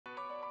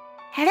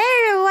Hello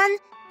everyone,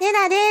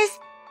 Nina で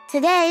す。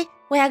Today,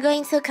 we are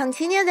going to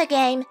continue the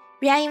game,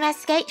 Real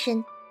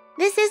Investigation.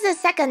 This is the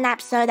second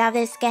episode of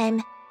this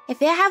game. If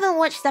you haven't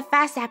watched the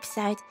first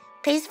episode,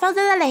 please follow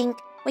the link,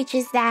 which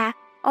is there,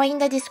 or in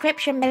the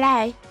description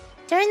below.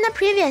 During the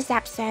previous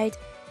episode,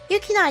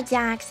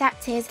 Yukino-chan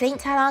accepted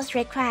Rintaro's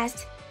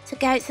request to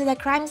go to the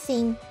crime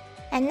scene.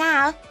 And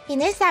now, in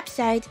this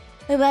episode,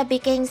 we will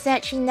begin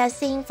searching the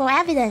scene for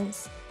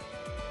evidence.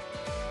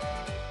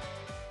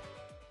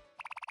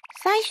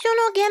 最初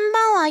の現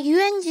場は遊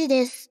園地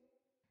です。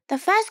The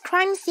first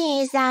crime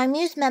scene is an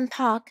amusement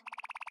park.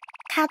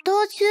 稼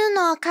働中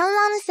の観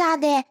覧車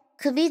で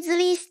首吊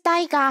り死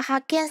体が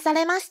発見さ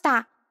れまし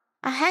た。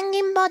A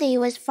hanging body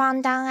was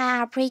found on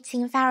an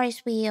operating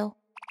Ferris wheel.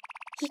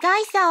 被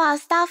害者は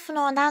スタッフ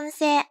の男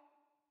性。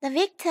The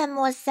victim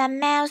was a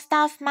male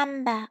staff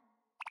member.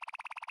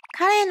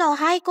 彼の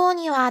背後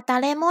には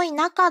誰もい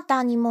なかっ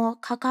たにも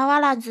かか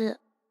わらず。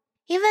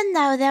Even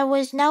though there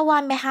was no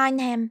one behind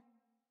him.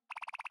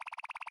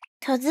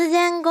 突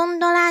然ゴン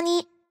ドラ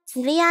に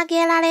吊り上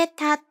げられ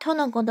たと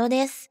のこと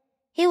です。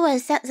He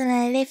was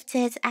suddenly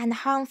lifted and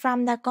hung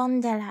from the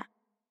gondola.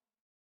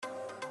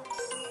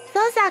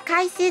 捜査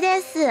開始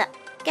です。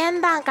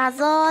現場画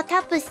像を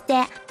タップし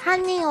て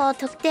犯人を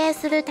特定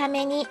するた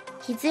めに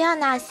必要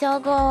な証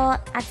拠を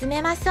集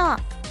めましょう。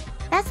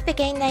Let's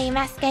begin the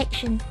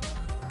investigation.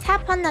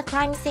 Tap on the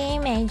crime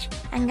scene image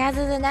and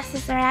gather the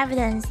necessary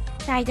evidence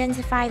to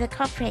identify the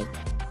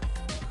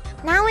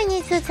culprit.Now we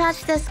need to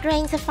touch the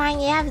screen to find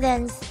the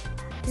evidence.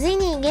 つい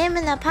にゲー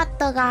ムのパッ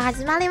ドが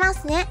始まりま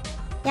すね。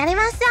やり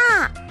まし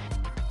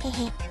ょう。へ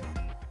へ。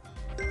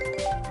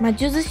魔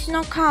術師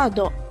のカー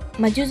ド、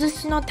魔術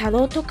師のタ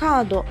ロット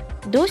カード、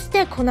どうし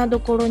てこんなと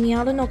ころに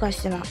あるのか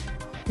しら。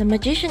The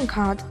magician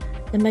card,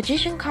 the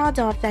magician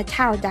card of the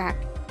tarot deck.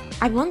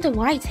 I wonder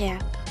why it's here.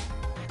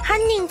 犯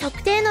人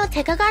特定の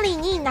手がかり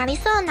になり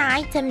そうなア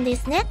イテムで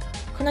すね。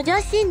この調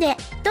子で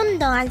どん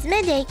どん集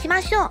めていき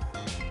ましょう。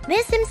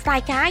This seems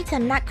like an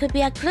item that could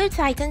be a clue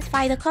to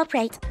identify the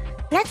culprit.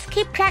 Let's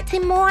keep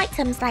collecting more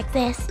items like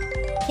this.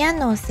 ピア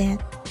ノ線。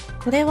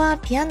これは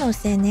ピアノ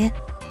線ね。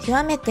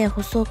極めて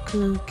細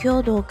く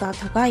強度が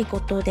高いこ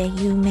とで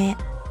有名。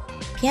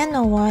ピア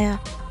ノは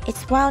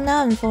It's well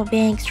known for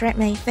being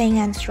extremely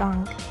thin and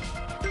strong.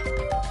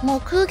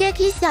 目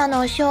撃者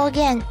の証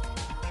言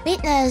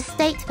Witness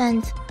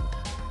statement.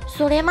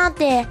 それま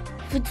で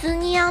普通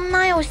に案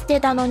内をして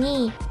たの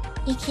に、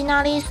いき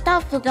なりスタ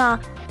ッフ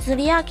が吊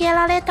り上げ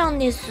られたん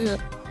です。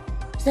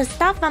The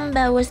staff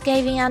member was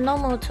giving a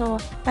normal tour,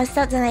 but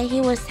suddenly he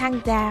was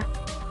hanged there.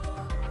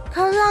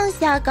 観覧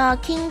車が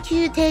緊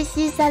急停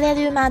止され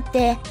るま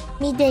で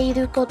見てい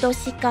ること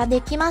しか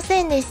できま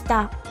せんでし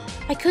た。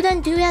I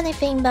couldn't do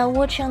anything but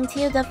watch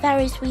until the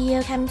Ferris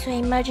wheel came to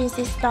an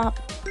emergency stop.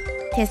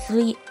 手す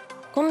り。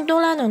ゴン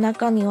ドラの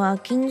中には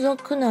金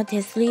属の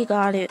手すり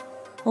がある。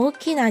大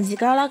きな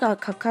力が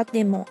かかっ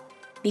ても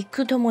び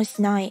くとも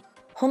しない。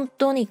本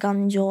当に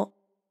頑丈。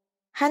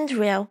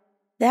Handrail.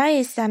 There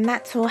is a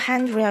metal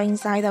handrail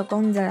inside the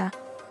gondola.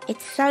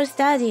 It's so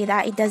sturdy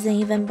that it doesn't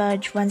even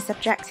budge when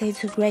subjected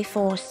to great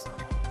force.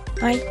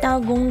 開いた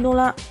ゴンド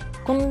ラ。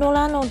ゴンド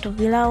ラの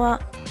扉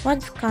はわ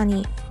ずか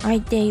に開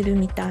いている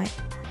みたい。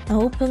An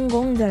open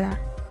gondola.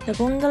 The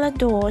gondola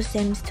door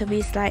seems to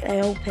be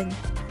slightly open.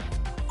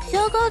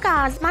 証拠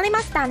が集まりま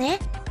したね。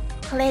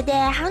これで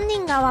犯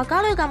人がわ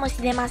かるかも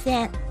しれま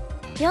せん。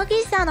容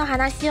疑者の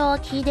話を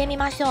聞いてみ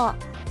ましょう。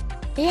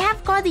We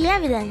have got the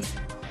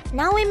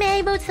evidence.Now we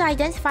may be able to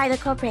identify the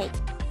culprit.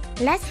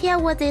 Let's hear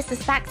what the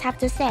suspects have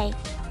to say.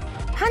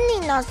 犯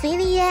人の推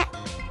理へ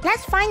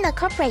Let's find the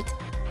culprit.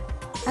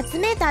 集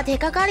めた手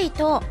がかり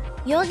と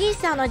容疑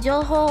者の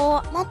情報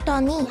をもと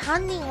に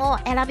犯人を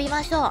選び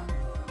ましょ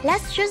う。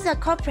Let's choose the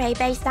culprit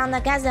based on the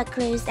gathered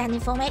clues and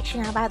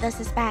information about the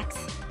suspects.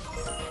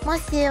 も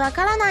しわ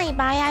からない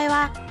場合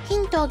はヒ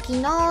ント機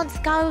能を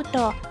使う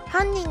と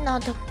犯人の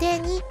特定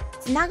に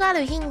つなが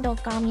るヒント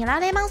が見ら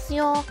れます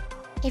よ。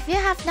If you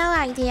have no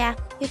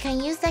idea,You can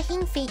use the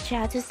hint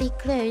feature to see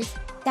clues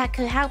that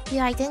could help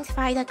you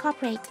identify the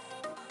culprit.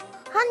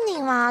 犯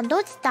人は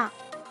どっちだ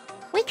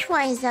Which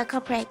one is the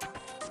culprit?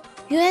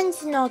 遊園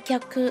地の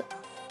客、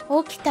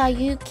起きた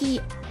勇気。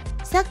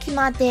さっき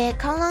まで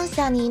観覧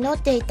車に乗っ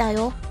ていた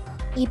よ。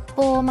一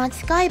歩間違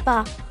え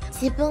ば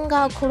自分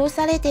が殺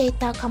されてい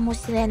たかも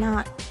しれ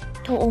ない。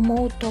と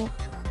思うと、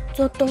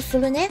ゾッとす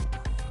るね。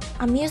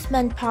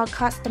Amusement park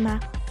customer.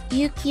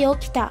 勇気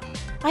起きた。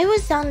I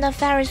was on the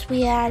Ferris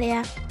wheel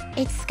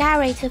earlier.It's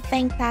scary to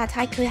think that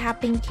I could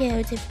have been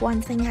killed if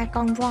one thing had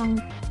gone wrong.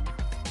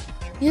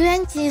 遊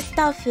園地ス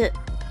タッフ、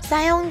西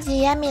園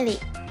寺エミリ。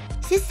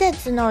施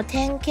設の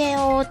点検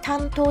を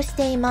担当し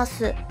ていま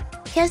す。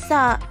今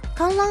朝、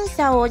観覧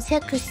車をチ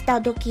ェックし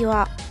た時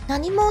は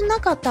何もな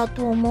かった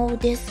と思う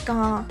です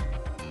が、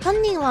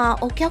犯人は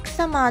お客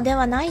様で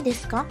はないで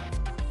すか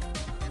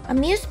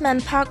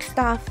Amusement park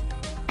staff,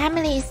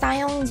 Emily 西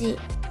園寺。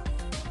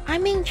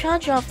I'm in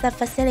charge of the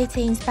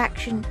facility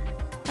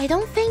inspection.I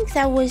don't think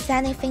there was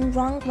anything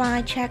wrong when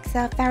I checked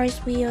the Ferris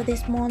wheel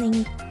this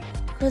morning.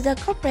 Could the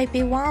culprit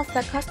be one of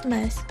the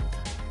customers?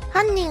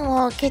 犯人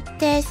を決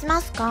定し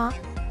ますか？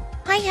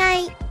はいは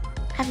い。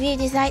Have you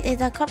decided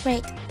the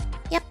culprit?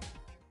 Yep.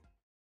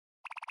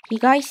 被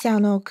害者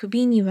の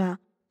首には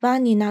輪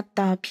になっ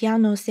たピア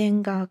ノ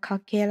線がか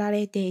けら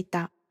れてい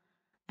た。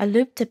A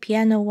looped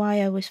piano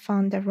wire was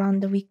found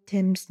around the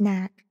victim's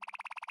neck.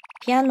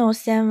 ピアノ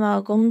線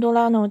はゴンド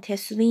ラの手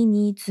すり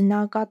につ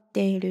ながっ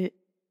ている。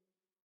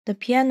The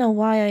piano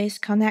wire is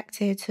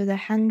connected to the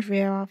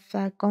handrail of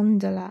the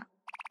gondola.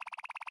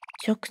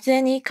 直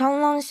前に観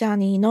覧車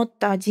に乗っ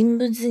た人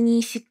物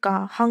にし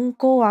か犯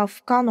行は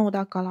不可能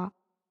だから。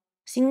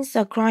Since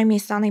the crime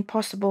is only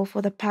possible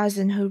for the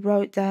person who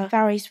rode the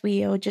Ferris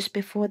wheel just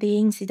before the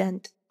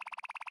incident.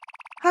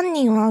 犯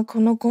人は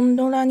このゴン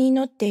ドラに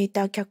乗ってい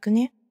た客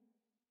ね。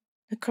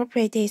The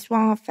culprit is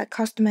one of the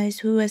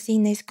customers who was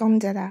in this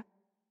gondola.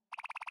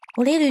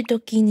 降りると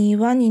きに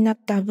輪になっ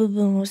た部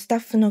分をスタッ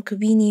フの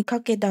首にか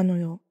けたの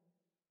よ。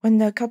When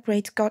the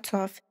culprit got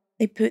off,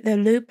 they put the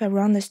loop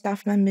around the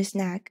staff member's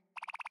neck.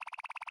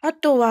 あ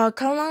とは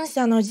観覧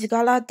車の地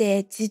柄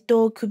で血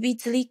と首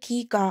吊り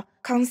機が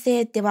完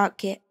成ってわ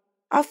け。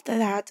After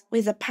that,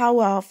 with the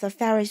power of the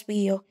Ferris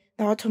wheel,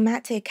 the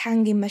automatic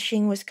hanging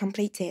machine was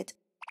completed.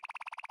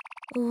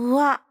 う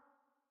わ、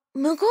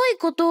むごい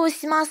ことを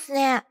します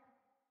ね。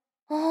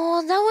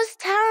Oh, that was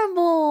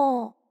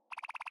terrible.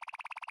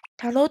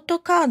 タロット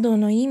カード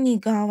の意味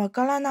がわ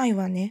からない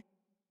わね。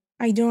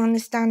I don't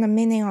understand the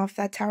meaning of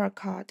that tarot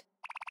card.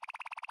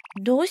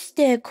 どうし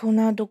てこん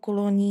なとこ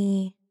ろ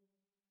に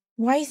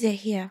Why is it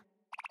here?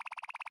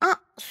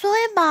 あ、そう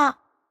いえば。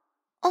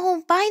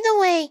Oh, by the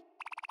way.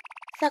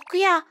 昨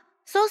夜、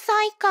捜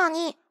査一課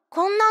に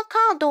こんな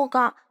カード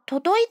が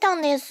届いた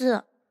んです。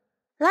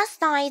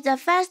Last night, the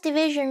first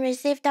division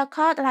received a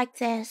card like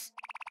this.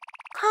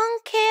 関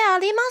係あ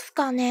ります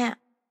かね？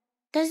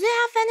 Does it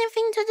have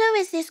anything to do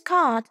with this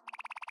card?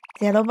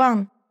 0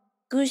番、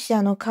愚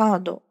者のカー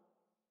ド。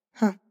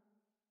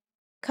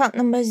Card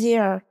number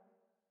 0,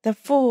 the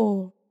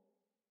fool.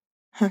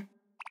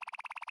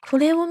 こ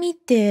れを見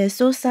て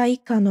捜査一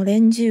課の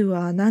連中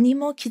は何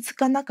も気づ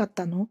かなかっ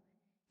たの？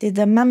 Did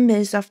the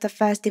members of the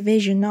first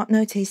division not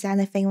notice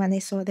anything when they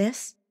saw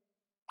this?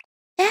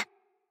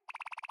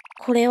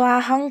 これ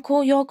は犯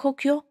行予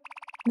告よ。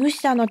愚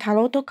者のタ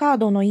ロットカー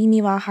ドの意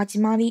味は始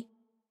まり。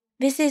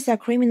This is a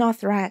criminal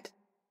threat.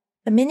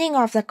 The meaning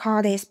of the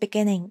card is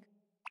beginning.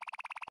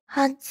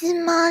 始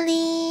ま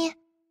り。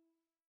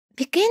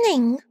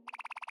beginning?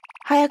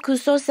 早く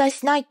捜査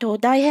しないと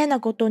大変な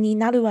ことに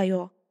なるわ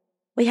よ。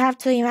We have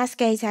to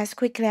investigate as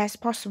quickly as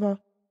possible,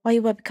 or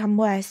it will become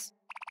worse.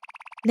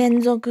 連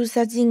続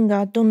殺人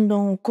がどん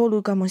どん起こ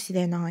るかもし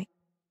れない。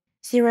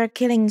Serial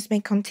killings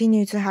may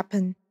continue to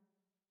happen.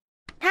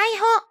 逮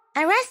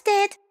捕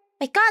arrested!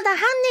 We got the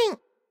犯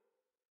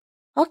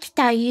人。起き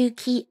た勇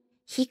気。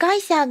被害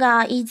者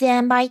が以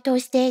前バイト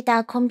してい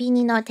たコンビ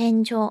ニの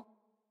店長。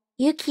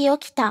Yuki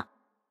起きた。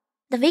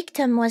The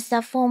victim was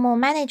the former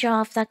manager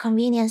of the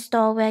convenience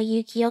store where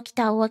Yuki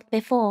Okita worked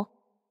before.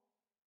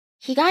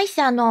 被害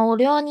者の横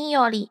領に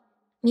より、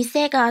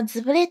店が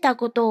潰れた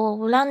こと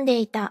を恨んで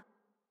いた。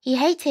He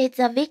hated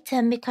the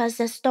victim because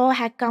the store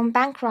had gone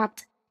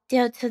bankrupt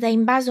due to the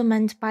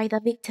embezzlement by the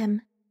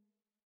victim.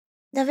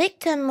 The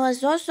victim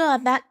was also a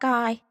bad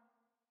guy.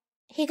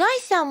 被害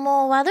者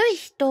も悪い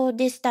人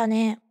でした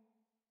ね。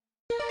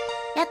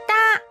やった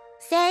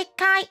ー！正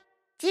解！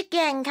事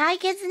件解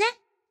決ね。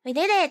We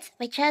did it!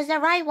 We chose the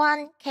right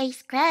one.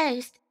 Case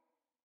closed.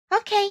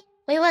 Okay,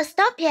 we will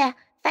stop here.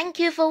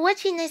 Thank you for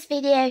watching this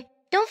video.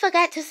 Don't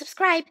forget to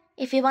subscribe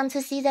if you want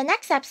to see the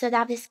next episode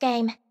of this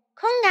game.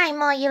 今回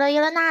もいろい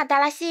ろな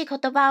新しい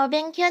言葉を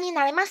勉強に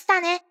なりまし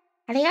たね。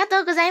ありが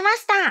とうございま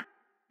した。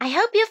I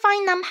hope you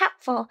find them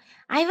helpful.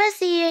 I will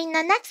see you in the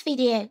next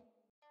video.